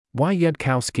Why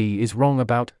Yudkowsky is wrong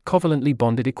about covalently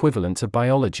bonded equivalents of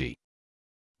biology.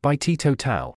 By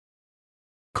titotal.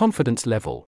 Confidence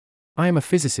level. I am a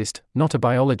physicist, not a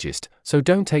biologist, so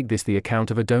don't take this the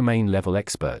account of a domain-level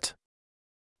expert.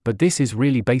 But this is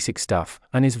really basic stuff,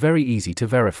 and is very easy to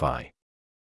verify.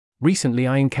 Recently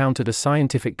I encountered a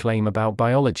scientific claim about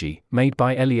biology, made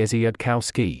by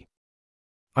Yudkowsky.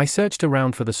 I searched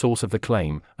around for the source of the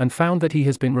claim, and found that he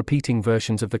has been repeating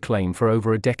versions of the claim for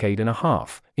over a decade and a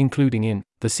half, including in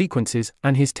The Sequences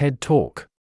and his TED Talk.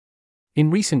 In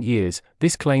recent years,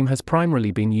 this claim has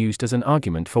primarily been used as an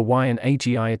argument for why an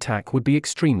AGI attack would be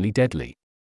extremely deadly.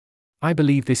 I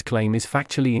believe this claim is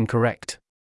factually incorrect.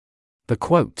 The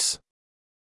quotes.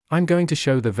 I'm going to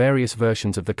show the various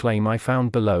versions of the claim I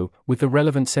found below, with the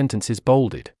relevant sentences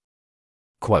bolded.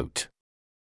 Quote.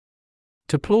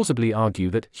 To plausibly argue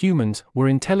that humans were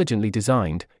intelligently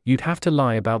designed, you'd have to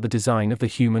lie about the design of the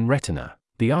human retina,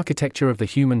 the architecture of the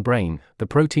human brain, the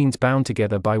proteins bound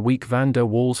together by weak van der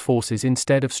Waals forces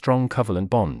instead of strong covalent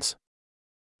bonds.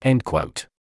 End quote.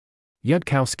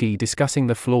 Yudkowsky discussing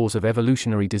the flaws of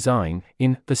evolutionary design,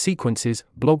 in The Sequences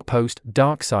blog post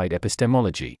Dark Side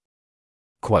Epistemology.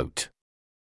 Quote.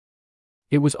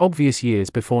 It was obvious years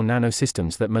before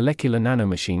nanosystems that molecular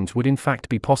nanomachines would in fact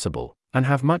be possible, and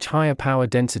have much higher power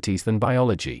densities than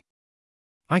biology.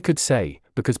 I could say,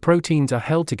 because proteins are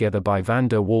held together by van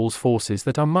der Waals forces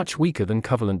that are much weaker than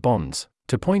covalent bonds,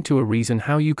 to point to a reason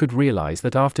how you could realize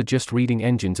that after just reading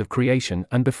Engines of Creation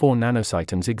and before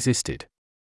nanosystems existed.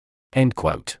 End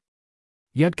quote.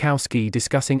 Yudkowsky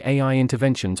discussing AI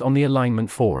interventions on the Alignment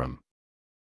Forum.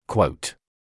 Quote.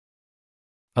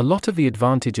 A lot of the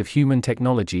advantage of human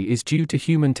technology is due to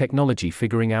human technology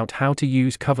figuring out how to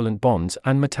use covalent bonds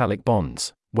and metallic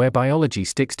bonds, where biology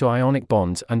sticks to ionic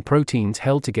bonds and proteins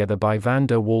held together by van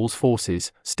der Waals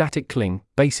forces, static cling,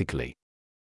 basically.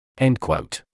 End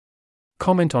quote.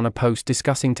 Comment on a post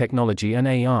discussing technology and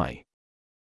AI.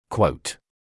 Quote.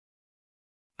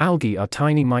 Algae are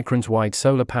tiny microns-wide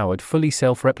solar-powered fully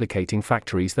self-replicating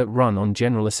factories that run on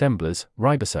general assemblers,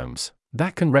 ribosomes,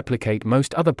 that can replicate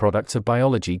most other products of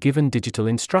biology given digital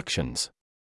instructions.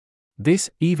 This,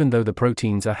 even though the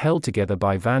proteins are held together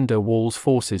by van der Waals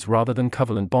forces rather than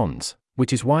covalent bonds,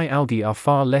 which is why algae are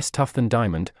far less tough than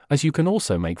diamond, as you can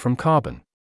also make from carbon.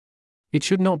 It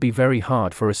should not be very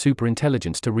hard for a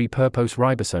superintelligence to repurpose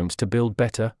ribosomes to build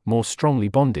better, more strongly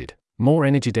bonded, more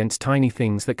energy-dense tiny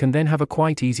things that can then have a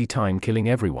quite easy time killing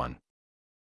everyone.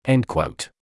 End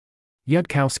quote.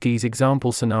 Yudkowsky's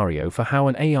example scenario for how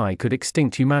an AI could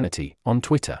extinct humanity, on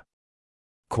Twitter.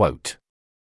 Quote.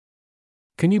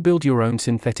 Can you build your own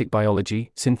synthetic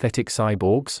biology, synthetic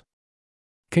cyborgs?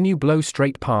 Can you blow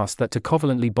straight past that to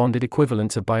covalently bonded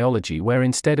equivalents of biology where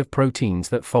instead of proteins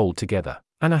that fold together,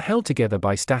 and are held together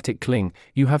by static cling,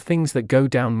 you have things that go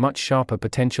down much sharper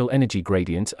potential energy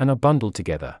gradients and are bundled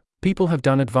together? People have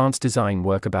done advanced design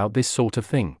work about this sort of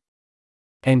thing.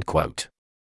 End quote.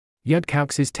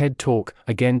 Yudkowsky's TED Talk,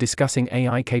 again discussing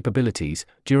AI capabilities,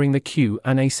 during the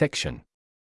Q&A section.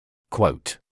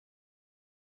 Quote.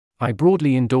 I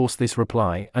broadly endorse this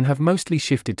reply and have mostly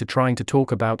shifted to trying to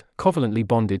talk about covalently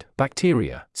bonded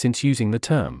bacteria, since using the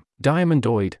term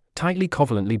diamondoid, tightly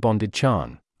covalently bonded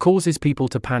charn, causes people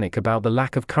to panic about the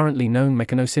lack of currently known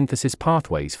mechanosynthesis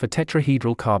pathways for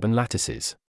tetrahedral carbon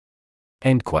lattices.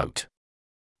 End quote.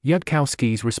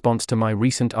 Yudkowsky's response to my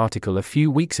recent article a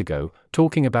few weeks ago,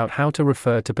 talking about how to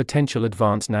refer to potential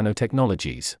advanced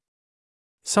nanotechnologies.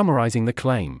 Summarizing the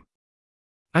claim.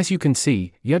 As you can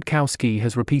see, Yudkowsky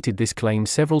has repeated this claim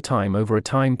several times over a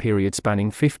time period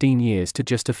spanning 15 years to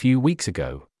just a few weeks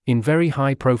ago, in very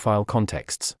high-profile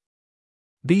contexts.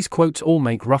 These quotes all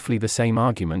make roughly the same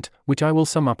argument, which I will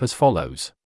sum up as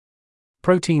follows.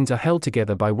 Proteins are held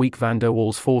together by weak van der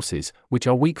Waals forces, which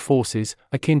are weak forces,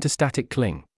 akin to static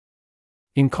cling.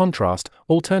 In contrast,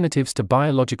 alternatives to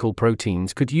biological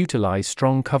proteins could utilize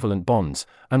strong covalent bonds,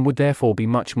 and would therefore be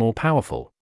much more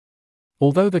powerful.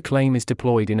 Although the claim is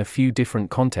deployed in a few different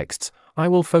contexts, I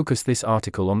will focus this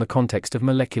article on the context of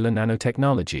molecular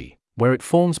nanotechnology, where it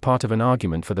forms part of an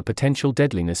argument for the potential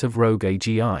deadliness of rogue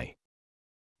AGI.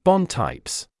 Bond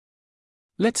types.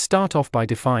 Let's start off by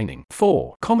defining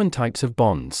 4 common types of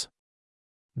bonds.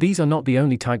 These are not the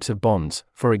only types of bonds.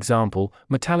 For example,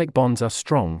 metallic bonds are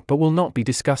strong but will not be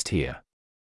discussed here.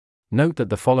 Note that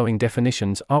the following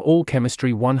definitions are all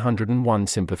chemistry 101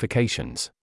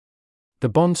 simplifications. The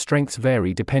bond strengths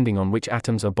vary depending on which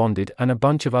atoms are bonded and a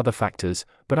bunch of other factors,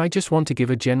 but I just want to give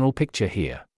a general picture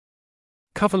here.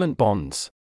 Covalent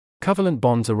bonds. Covalent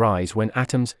bonds arise when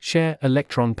atoms share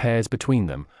electron pairs between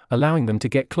them, allowing them to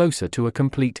get closer to a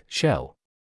complete shell.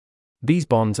 These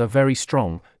bonds are very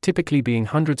strong, typically being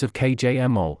hundreds of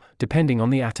kJ/mol, depending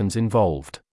on the atoms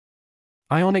involved.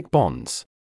 Ionic bonds.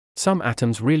 Some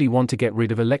atoms really want to get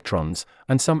rid of electrons,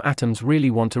 and some atoms really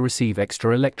want to receive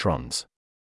extra electrons.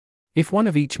 If one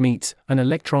of each meets, an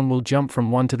electron will jump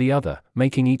from one to the other,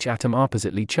 making each atom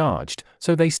oppositely charged,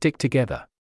 so they stick together.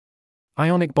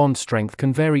 Ionic bond strength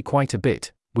can vary quite a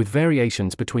bit, with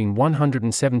variations between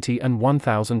 170 and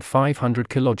 1,500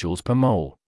 kilojoules per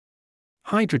mole.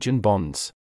 Hydrogen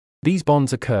bonds. These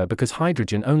bonds occur because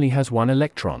hydrogen only has one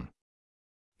electron.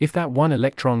 If that one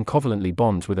electron covalently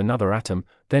bonds with another atom,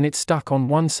 then it's stuck on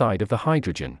one side of the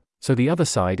hydrogen, so the other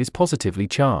side is positively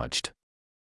charged.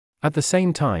 At the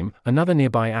same time, another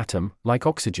nearby atom, like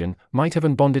oxygen, might have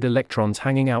unbonded electrons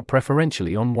hanging out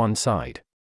preferentially on one side.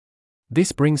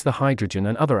 This brings the hydrogen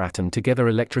and other atom together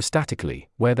electrostatically,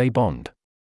 where they bond.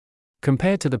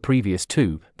 Compared to the previous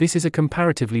two, this is a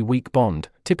comparatively weak bond,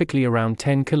 typically around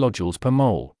 10 kilojoules per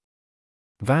mole.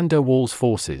 Van der Waals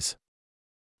forces.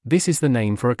 This is the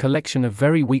name for a collection of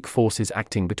very weak forces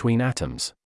acting between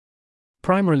atoms.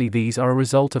 Primarily these are a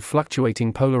result of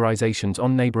fluctuating polarizations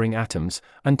on neighboring atoms,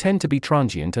 and tend to be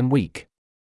transient and weak.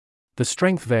 The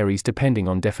strength varies depending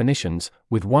on definitions,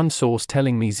 with one source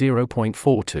telling me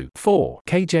 0.424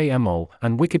 kJ/mol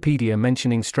and Wikipedia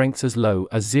mentioning strengths as low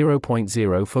as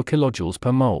 0.04 kilojoules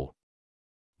per mole.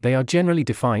 They are generally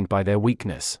defined by their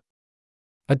weakness.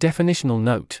 A definitional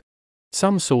note.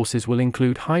 Some sources will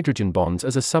include hydrogen bonds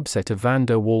as a subset of van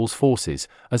der Waals forces,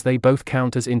 as they both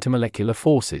count as intermolecular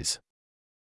forces.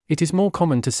 It is more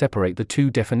common to separate the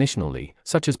two definitionally,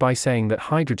 such as by saying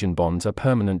that hydrogen bonds are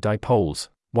permanent dipoles,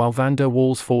 while van der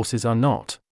Waals forces are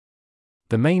not.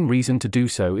 The main reason to do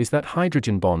so is that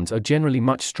hydrogen bonds are generally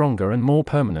much stronger and more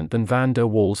permanent than van der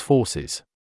Waals forces.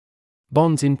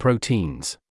 Bonds in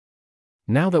proteins.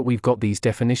 Now that we've got these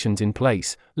definitions in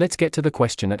place, let's get to the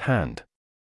question at hand.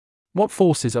 What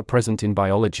forces are present in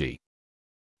biology?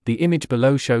 The image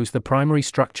below shows the primary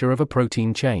structure of a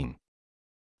protein chain.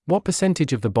 What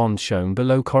percentage of the bonds shown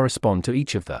below correspond to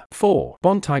each of the 4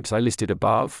 bond types I listed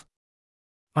above?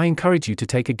 I encourage you to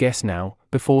take a guess now,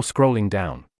 before scrolling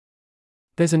down.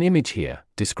 There's an image here,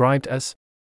 described as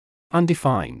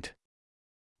undefined.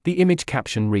 The image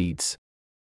caption reads,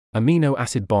 amino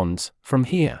acid bonds, from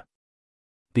here.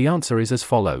 The answer is as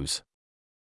follows.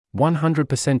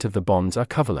 100% of the bonds are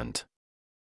covalent.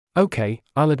 Okay,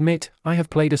 I'll admit, I have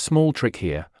played a small trick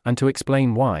here, and to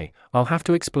explain why, I'll have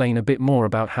to explain a bit more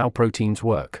about how proteins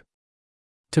work.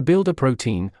 To build a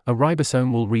protein, a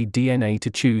ribosome will read DNA to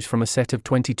choose from a set of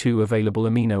 22 available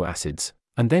amino acids,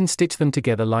 and then stitch them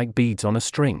together like beads on a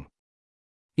string.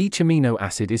 Each amino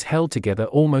acid is held together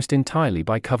almost entirely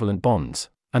by covalent bonds,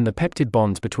 and the peptide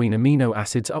bonds between amino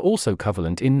acids are also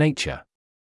covalent in nature.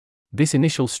 This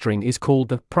initial string is called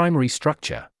the primary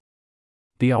structure.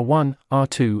 The R1,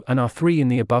 R2, and R3 in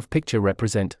the above picture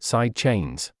represent side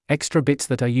chains, extra bits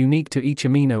that are unique to each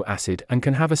amino acid and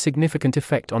can have a significant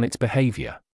effect on its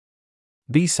behavior.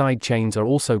 These side chains are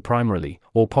also primarily,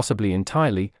 or possibly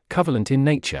entirely, covalent in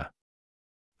nature.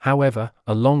 However,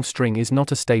 a long string is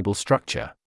not a stable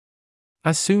structure.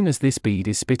 As soon as this bead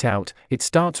is spit out, it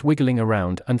starts wiggling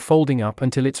around and folding up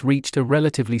until it's reached a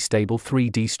relatively stable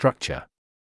 3D structure.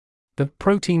 The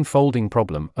protein folding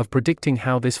problem of predicting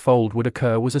how this fold would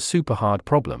occur was a super hard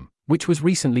problem, which was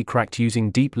recently cracked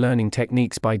using deep learning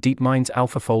techniques by DeepMind's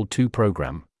AlphaFold 2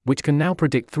 program, which can now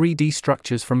predict 3D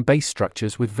structures from base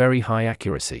structures with very high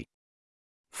accuracy.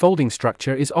 Folding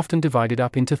structure is often divided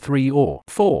up into 3 or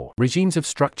 4 regimes of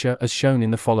structure as shown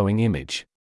in the following image.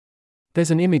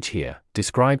 There's an image here,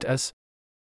 described as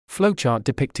flowchart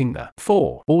depicting the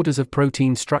 4 orders of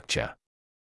protein structure.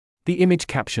 The image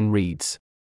caption reads,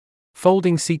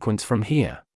 folding sequence from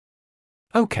here.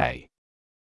 Okay.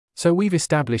 So we've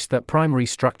established that primary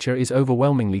structure is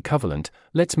overwhelmingly covalent,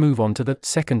 let's move on to the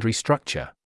secondary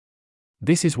structure.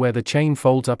 This is where the chain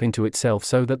folds up into itself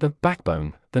so that the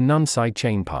backbone, the non-side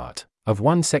chain part, of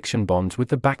one section bonds with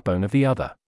the backbone of the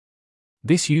other.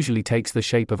 This usually takes the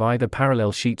shape of either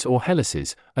parallel sheets or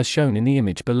helices, as shown in the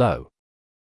image below.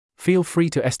 Feel free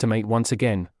to estimate once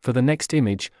again, for the next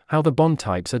image, how the bond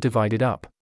types are divided up.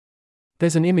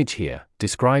 There's an image here,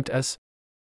 described as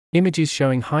images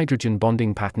showing hydrogen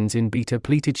bonding patterns in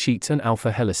beta-pleated sheets and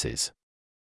alpha helices.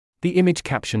 The image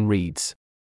caption reads,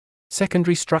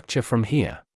 secondary structure from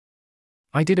here.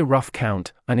 I did a rough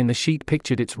count, and in the sheet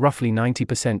pictured it's roughly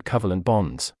 90% covalent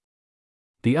bonds.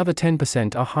 The other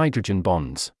 10% are hydrogen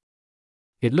bonds.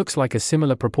 It looks like a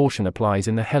similar proportion applies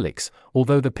in the helix,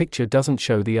 although the picture doesn't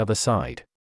show the other side.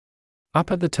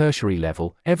 Up at the tertiary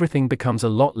level, everything becomes a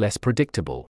lot less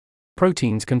predictable.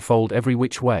 Proteins can fold every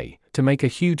which way, to make a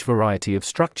huge variety of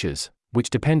structures, which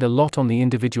depend a lot on the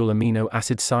individual amino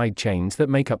acid side chains that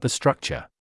make up the structure.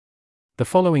 The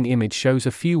following image shows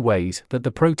a few ways that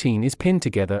the protein is pinned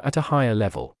together at a higher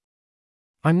level.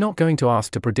 I'm not going to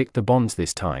ask to predict the bonds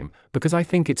this time, because I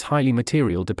think it's highly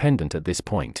material dependent at this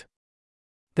point.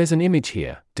 There's an image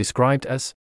here, described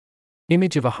as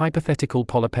image of a hypothetical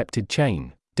polypeptide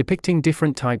chain, depicting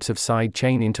different types of side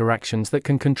chain interactions that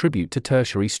can contribute to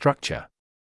tertiary structure.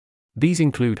 These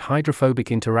include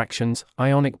hydrophobic interactions,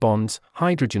 ionic bonds,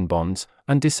 hydrogen bonds,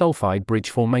 and disulfide bridge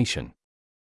formation.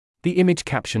 The image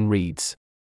caption reads,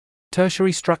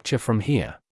 "Tertiary structure from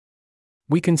here."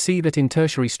 We can see that in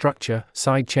tertiary structure,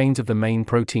 side chains of the main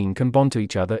protein can bond to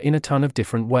each other in a ton of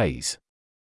different ways.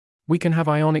 We can have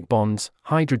ionic bonds,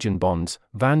 hydrogen bonds,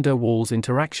 van der Waals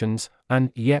interactions,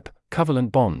 and,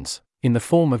 covalent bonds, in the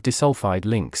form of disulfide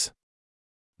links.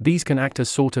 These can act as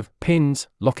sort of pins,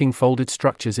 locking folded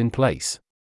structures in place.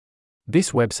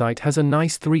 This website has a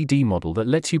nice 3D model that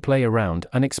lets you play around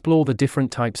and explore the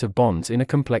different types of bonds in a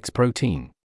complex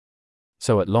protein.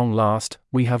 So at long last,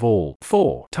 we have all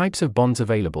 4 types of bonds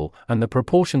available, and the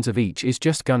proportions of each is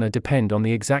just gonna depend on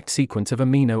the exact sequence of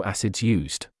amino acids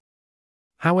used.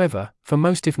 However, for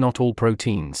most if not all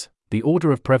proteins, the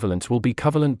order of prevalence will be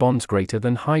covalent bonds greater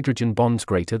than hydrogen bonds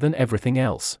greater than everything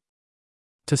else.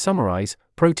 To summarize,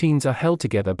 proteins are held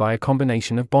together by a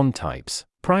combination of bond types,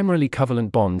 primarily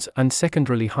covalent bonds and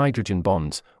secondarily hydrogen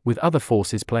bonds, with other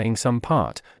forces playing some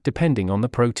part, depending on the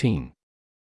protein.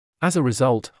 As a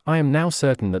result, I am now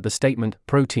certain that the statement,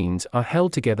 proteins are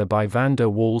held together by van der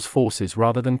Waals forces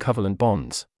rather than covalent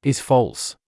bonds, is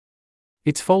false.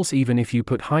 It's false even if you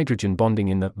put hydrogen bonding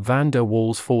in the van der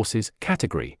Waals forces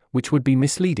category, which would be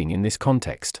misleading in this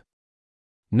context.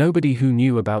 Nobody who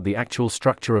knew about the actual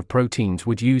structure of proteins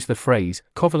would use the phrase,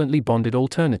 covalently bonded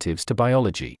alternatives to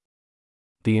biology.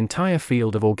 The entire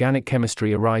field of organic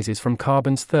chemistry arises from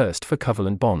carbon's thirst for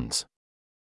covalent bonds.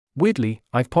 Weirdly,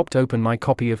 I've popped open my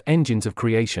copy of Engines of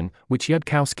Creation, which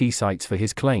Yudkowsky cites for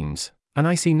his claims, and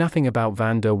I see nothing about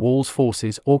van der Waals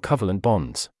forces or covalent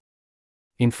bonds.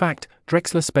 In fact,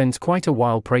 Drexler spends quite a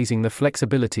while praising the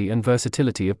flexibility and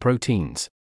versatility of proteins.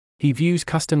 He views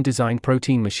custom-designed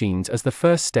protein machines as the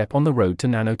first step on the road to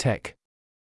nanotech.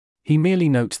 He merely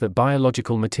notes that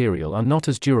biological material are not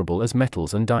as durable as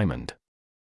metals and diamond.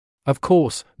 Of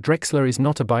course, Drexler is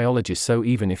not a biologist, so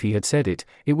even if he had said it,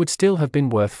 it would still have been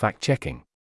worth fact-checking.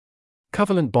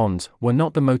 Covalent bonds were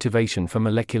not the motivation for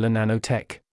molecular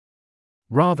nanotech.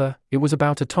 Rather, it was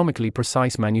about atomically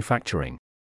precise manufacturing.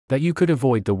 That you could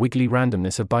avoid the wiggly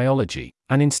randomness of biology,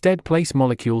 and instead place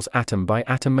molecules atom by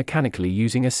atom mechanically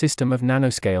using a system of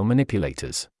nanoscale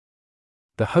manipulators.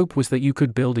 The hope was that you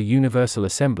could build a universal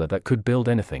assembler that could build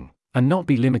anything, and not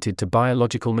be limited to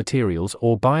biological materials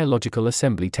or biological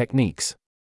assembly techniques.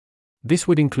 This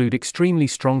would include extremely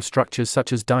strong structures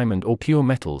such as diamond or pure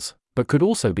metals, but could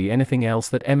also be anything else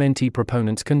that MNT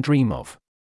proponents can dream of.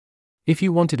 If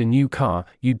you wanted a new car,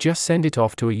 you'd just send it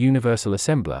off to a universal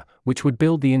assembler, which would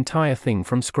build the entire thing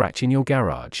from scratch in your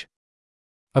garage.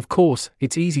 Of course,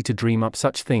 it's easy to dream up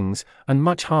such things, and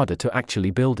much harder to actually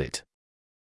build it.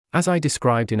 As I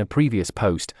described in a previous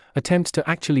post, attempts to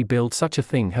actually build such a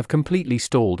thing have completely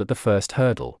stalled at the first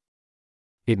hurdle.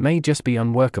 It may just be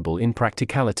unworkable in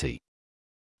practicality.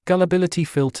 Gullibility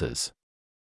filters.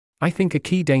 I think a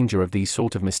key danger of these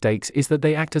sort of mistakes is that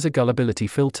they act as a gullibility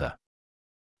filter.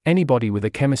 Anybody with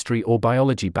a chemistry or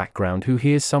biology background who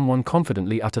hears someone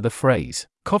confidently utter the phrase,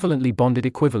 covalently bonded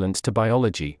equivalents to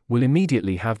biology, will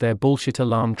immediately have their bullshit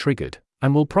alarm triggered,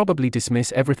 and will probably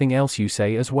dismiss everything else you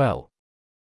say as well.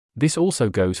 This also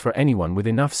goes for anyone with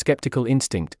enough skeptical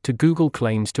instinct to Google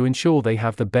claims to ensure they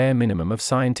have the bare minimum of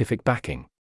scientific backing.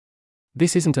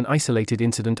 This isn't an isolated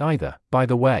incident either, by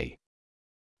the way.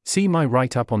 See my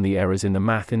write-up on the errors in the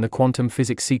math in the quantum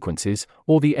physics sequences,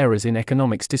 or the errors in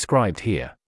economics described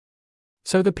here.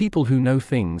 So the people who know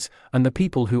things, and the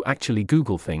people who actually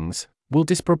Google things, will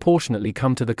disproportionately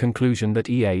come to the conclusion that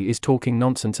EA is talking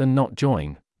nonsense and not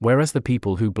join, whereas the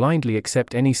people who blindly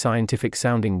accept any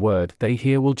scientific-sounding word they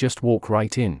hear will just walk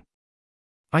right in.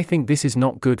 I think this is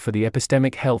not good for the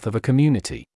epistemic health of a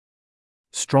community.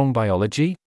 Strong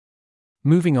biology?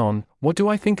 Moving on, what do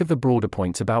I think of the broader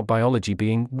points about biology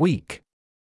being weak?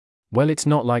 Well, it's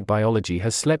not like biology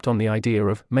has slept on the idea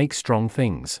of make strong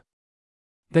things.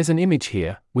 There's an image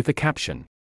here, with the caption,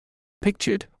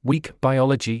 "Pictured, weak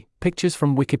biology, pictures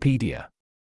from Wikipedia."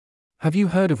 Have you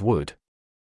heard of wood?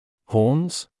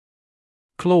 Horns?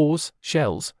 Claws,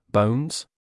 shells, bones?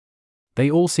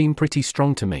 They all seem pretty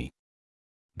strong to me.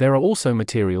 There are also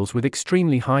materials with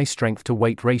extremely high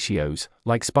strength-to-weight ratios,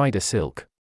 like spider silk.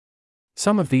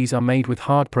 Some of these are made with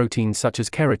hard proteins such as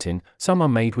keratin, some are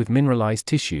made with mineralized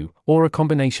tissue, or a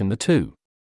combination the two.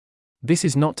 This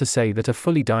is not to say that a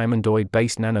fully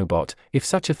diamondoid-based nanobot, if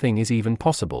such a thing is even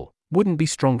possible, wouldn't be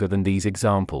stronger than these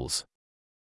examples.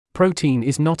 Protein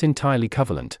is not entirely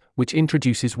covalent, which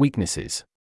introduces weaknesses.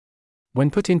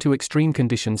 When put into extreme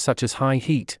conditions such as high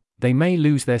heat, they may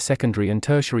lose their secondary and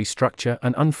tertiary structure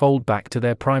and unfold back to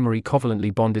their primary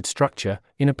covalently bonded structure,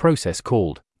 in a process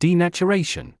called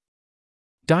denaturation.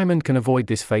 Diamond can avoid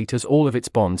this fate as all of its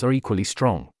bonds are equally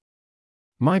strong.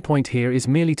 My point here is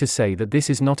merely to say that this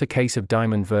is not a case of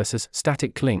diamond versus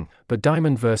static cling, but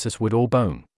diamond versus wood or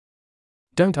bone.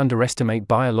 Don't underestimate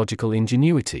biological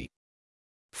ingenuity.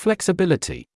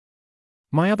 Flexibility.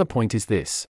 My other point is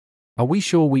this. Are we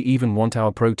sure we even want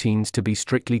our proteins to be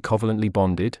strictly covalently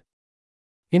bonded?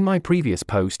 In my previous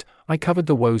post, I covered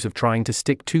the woes of trying to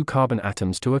stick two carbon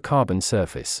atoms to a carbon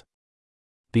surface.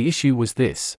 The issue was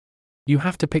this. You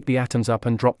have to pick the atoms up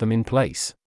and drop them in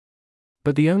place.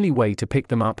 But the only way to pick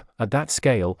them up, at that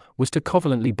scale, was to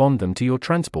covalently bond them to your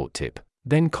transport tip,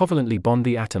 then covalently bond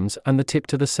the atoms and the tip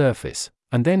to the surface,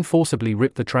 and then forcibly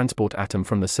rip the transport atom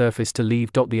from the surface to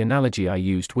leave. The analogy I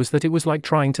used was that it was like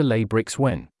trying to lay bricks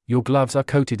when your gloves are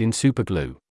coated in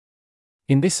superglue.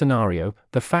 In this scenario,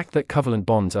 the fact that covalent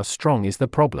bonds are strong is the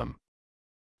problem.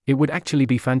 It would actually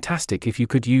be fantastic if you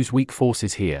could use weak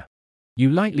forces here. You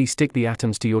lightly stick the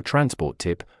atoms to your transport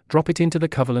tip, drop it into the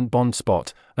covalent bond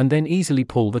spot, and then easily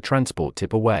pull the transport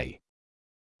tip away.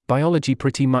 Biology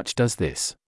pretty much does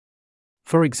this.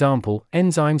 For example,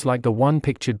 enzymes like the one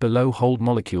pictured below hold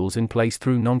molecules in place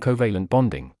through non-covalent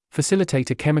bonding, facilitate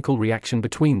a chemical reaction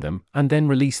between them, and then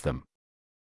release them.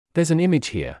 There's an image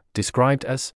here, described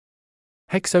as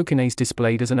hexokinase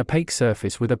displayed as an opaque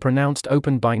surface with a pronounced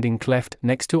open binding cleft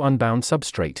next to unbound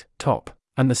substrate, top,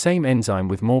 and the same enzyme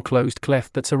with more closed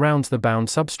cleft that surrounds the bound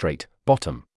substrate,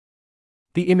 bottom.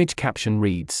 The image caption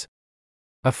reads,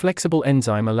 "A flexible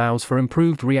enzyme allows for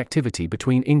improved reactivity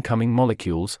between incoming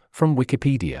molecules," from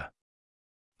Wikipedia.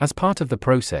 As part of the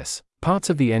process, parts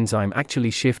of the enzyme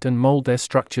actually shift and mold their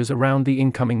structures around the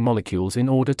incoming molecules in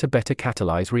order to better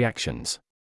catalyze reactions.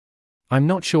 I'm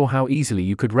not sure how easily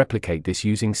you could replicate this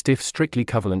using stiff, strictly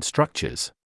covalent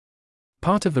structures.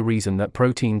 Part of the reason that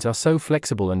proteins are so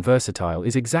flexible and versatile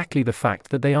is exactly the fact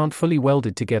that they aren't fully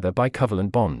welded together by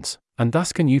covalent bonds, and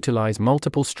thus can utilize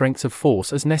multiple strengths of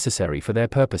force as necessary for their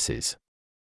purposes.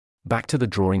 Back to the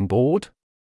drawing board?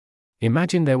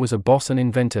 Imagine there was a boss and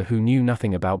inventor who knew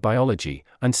nothing about biology,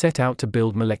 and set out to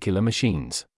build molecular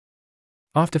machines.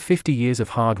 After 50 years of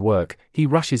hard work, he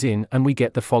rushes in and we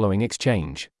get the following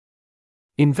exchange.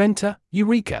 Inventor,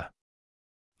 Eureka!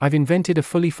 I've invented a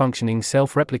fully functioning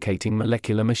self-replicating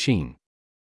molecular machine.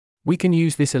 We can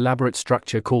use this elaborate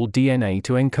structure called DNA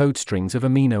to encode strings of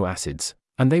amino acids,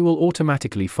 and they will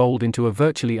automatically fold into a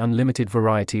virtually unlimited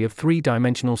variety of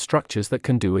three-dimensional structures that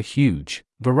can do a huge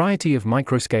variety of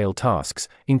microscale tasks,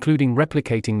 including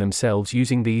replicating themselves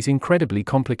using these incredibly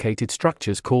complicated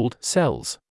structures called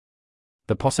cells.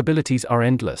 The possibilities are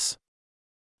endless.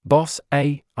 Boss,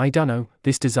 I dunno,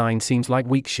 this design seems like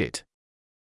weak shit.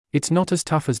 It's not as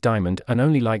tough as diamond and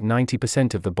only like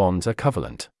 90% of the bonds are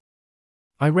covalent.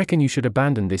 I reckon you should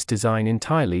abandon this design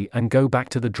entirely and go back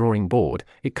to the drawing board.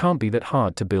 It can't be that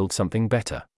hard to build something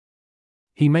better.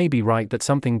 He may be right that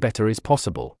something better is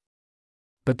possible.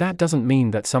 But that doesn't mean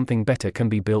that something better can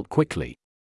be built quickly.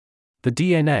 The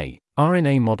DNA,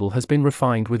 RNA model has been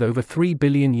refined with over 3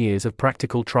 billion years of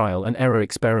practical trial and error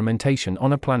experimentation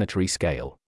on a planetary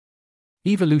scale.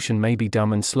 Evolution may be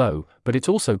dumb and slow, but it's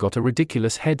also got a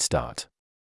ridiculous head start.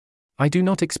 I do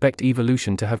not expect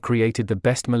evolution to have created the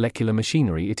best molecular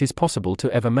machinery it is possible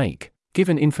to ever make,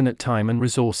 given infinite time and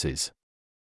resources.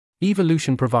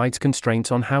 Evolution provides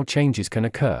constraints on how changes can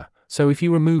occur, so if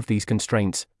you remove these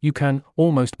constraints, you can,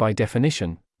 almost by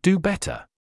definition, do better.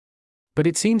 But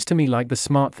it seems to me like the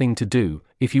smart thing to do,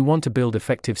 if you want to build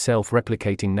effective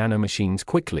self-replicating nanomachines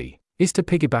quickly, is to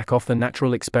piggyback off the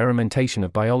natural experimentation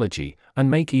of biology, and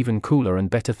make even cooler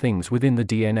and better things within the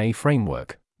DNA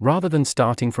framework, rather than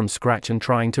starting from scratch and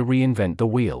trying to reinvent the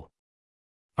wheel.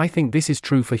 I think this is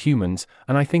true for humans,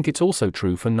 and I think it's also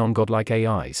true for non-godlike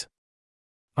AIs.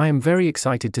 I am very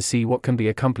excited to see what can be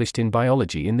accomplished in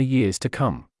biology in the years to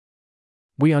come.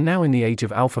 We are now in the age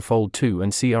of AlphaFold 2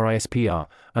 and CRISPR,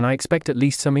 and I expect at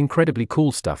least some incredibly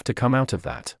cool stuff to come out of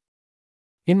that.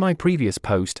 In my previous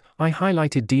post, I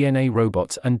highlighted DNA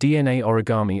robots and DNA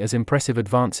origami as impressive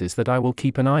advances that I will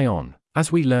keep an eye on,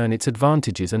 as we learn its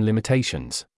advantages and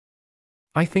limitations.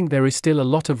 I think there is still a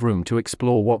lot of room to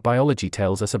explore what biology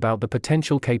tells us about the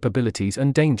potential capabilities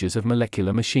and dangers of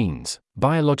molecular machines,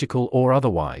 biological or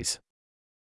otherwise.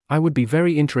 I would be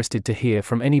very interested to hear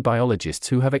from any biologists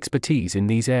who have expertise in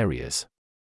these areas.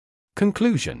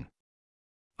 Conclusion.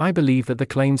 I believe that the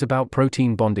claims about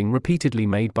protein bonding repeatedly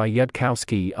made by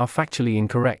Yudkowsky are factually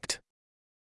incorrect.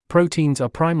 Proteins are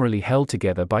primarily held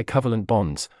together by covalent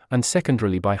bonds, and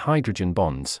secondarily by hydrogen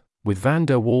bonds, with van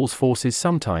der Waals forces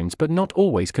sometimes but not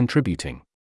always contributing.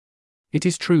 It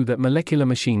is true that molecular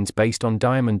machines based on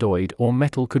diamondoid or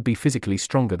metal could be physically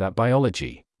stronger than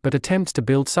biology, but attempts to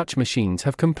build such machines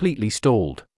have completely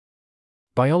stalled.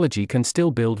 Biology can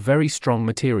still build very strong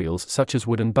materials such as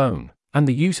wood and bone, and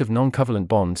the use of non-covalent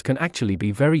bonds can actually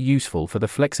be very useful for the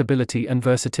flexibility and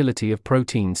versatility of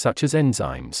proteins such as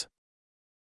enzymes.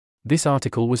 This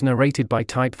article was narrated by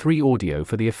Type 3 Audio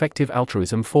for the Effective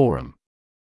Altruism Forum.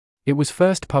 It was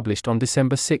first published on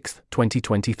December 6,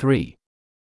 2023.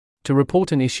 To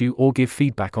report an issue or give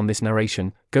feedback on this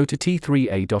narration, go to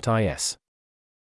t3a.is.